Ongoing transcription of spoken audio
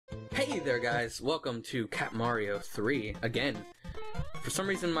Hey there guys, welcome to Cat Mario 3 again. For some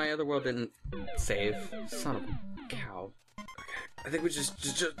reason my other world didn't save. Son of a cow. Okay, I think we just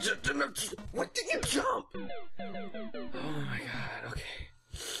what did you jump? Oh my god, okay.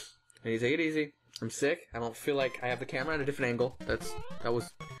 Take it easy. I'm sick. I don't feel like I have the camera at a different angle. I'm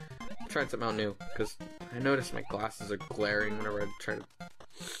trying something new, because I noticed my glasses are glaring whenever I try to...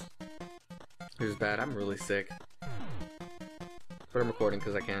 It was bad. I'm really sick. But I'm recording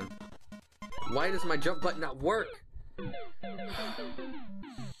because I can. Why does my jump button not work? Do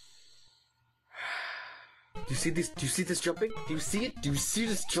you see this? Do you see this jumping? Do you see it? Do you see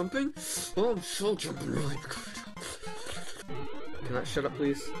this jumping? Oh, I'm so jumping really good. Can I shut up,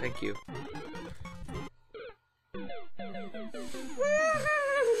 please? Thank you.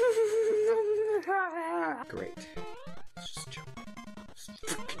 Great. Let's just jump. Just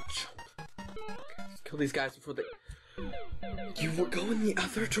freaking jump. Okay, let's kill these guys before they... You were going the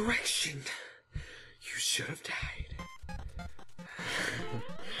other direction. You should have died.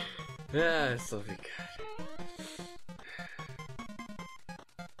 This will be good.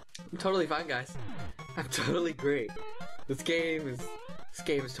 I'm totally fine, guys. I'm totally great. This game is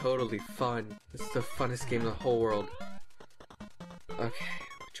totally fun. This is the funnest game in the whole world. Okay, let me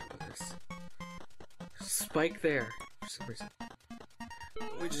jump on this. Spike there for some reason.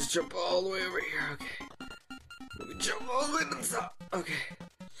 We just jump all the way over here. Okay. Let me jump all the way to the top. Okay.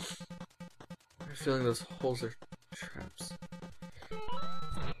 I have a feeling those holes are traps.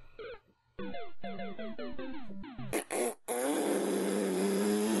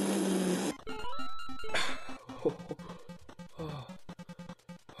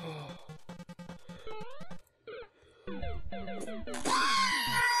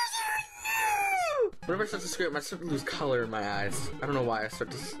 Whenever I start to scream, I start to lose color in my eyes. I don't know why I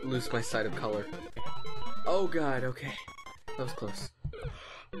start to lose my sight of color. Oh god, okay. That was close.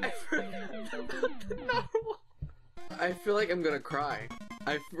 I forgot about the normal. I feel like I'm gonna cry.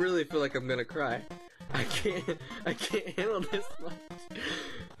 I really feel like I'm gonna cry. I can't handle this much.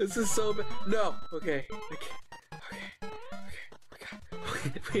 This is so bad. No! Okay.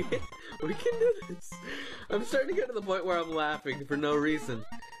 Okay. We can do this. I'm starting to get to the point where I'm laughing for no reason.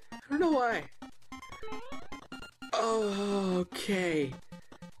 I don't know why. Oh, okay.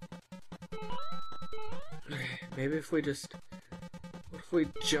 Okay, maybe if we just... What if we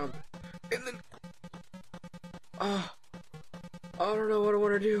jump? And then... Oh, I don't know what I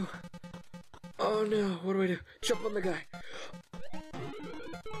want to do. Oh no, what do I do? Jump on the guy.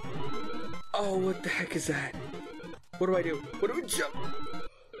 Oh, what the heck is that? What do I do? What do we jump?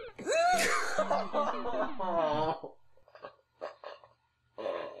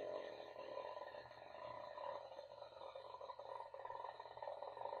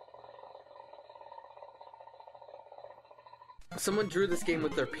 Someone drew this game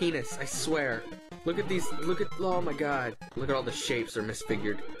with their penis, I swear. Look at these, oh my god. Look at all the shapes are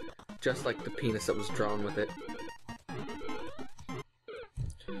misfigured. Just like the penis that was drawn with it.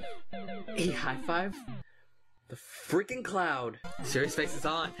 A high five? The freaking cloud. Serious face is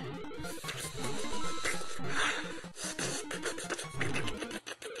on.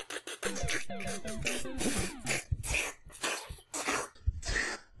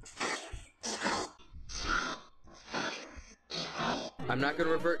 I'm not gonna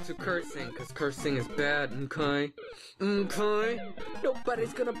revert to cursing, cause cursing is bad, okay? Okay?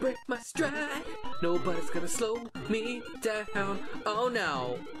 Nobody's gonna break my stride. Nobody's gonna slow me down. Oh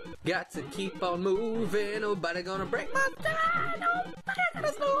no. Got to keep on moving. Nobody gonna break my stride. Nobody's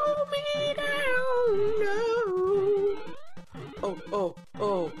gonna slow me down. No.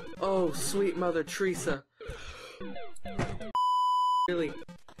 Oh, sweet Mother Teresa. Really.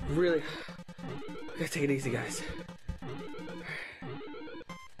 Gotta take it easy, guys.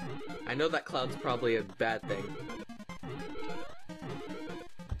 I know that cloud's probably a bad thing.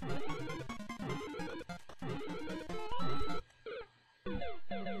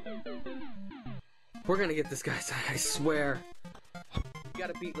 We're gonna get this, guys, I swear. We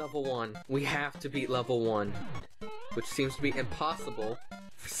gotta beat level 1. We have to beat level 1. Which seems to be impossible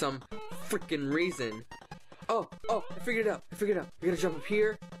for some freaking reason. Oh, I figured it out. We gotta jump up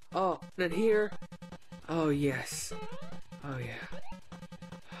here. Oh, and then here. Oh, yes. Oh, yeah.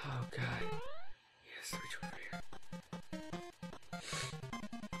 Oh god. Yes, reach over here.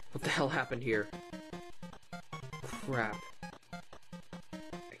 What the hell happened here? Crap. I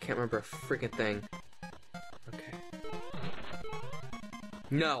can't remember a freaking thing. Okay.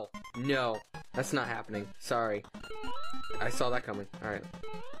 No! That's not happening. Sorry. I saw that coming. Alright.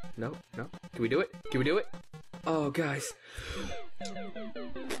 No. Can we do it? Oh, guys.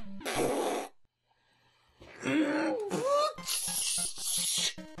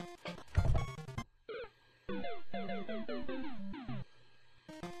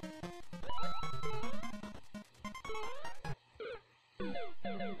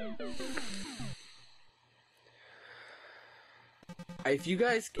 If you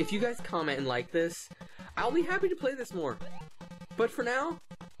guys comment and like this, I'll be happy to play this more. But for now,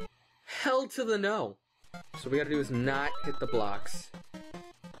 hell to the no. So what we gotta do is not hit the blocks.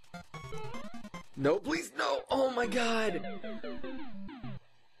 No, please, no! Oh my god!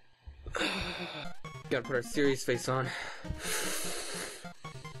 Gotta put our serious face on.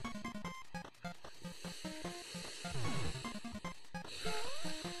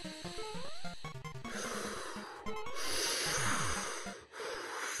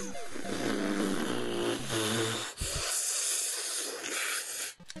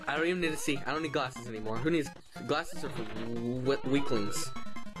 I don't even need to see. I don't need glasses anymore. Who needs glasses? Are for weaklings.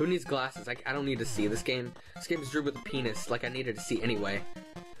 Who needs glasses? I don't need to see. This game is drew with a penis, like I needed to see anyway.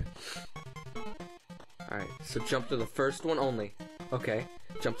 Alright, so jump to the first one only. Okay.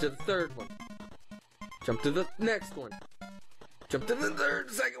 Jump to the third one. Jump to the next one. Jump to the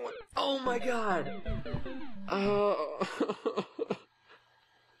second one. Oh my god! Oh.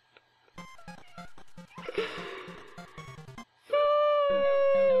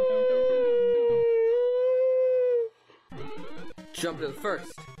 Jump to the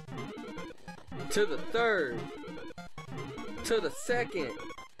first, to the third, to the second,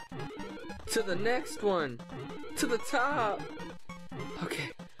 to the next one, to the top.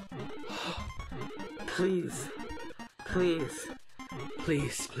 Okay. Please, please,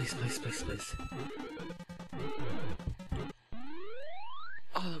 please, please, please, please, please.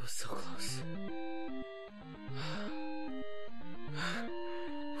 Oh, that was so close.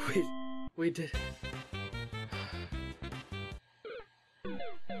 We did it.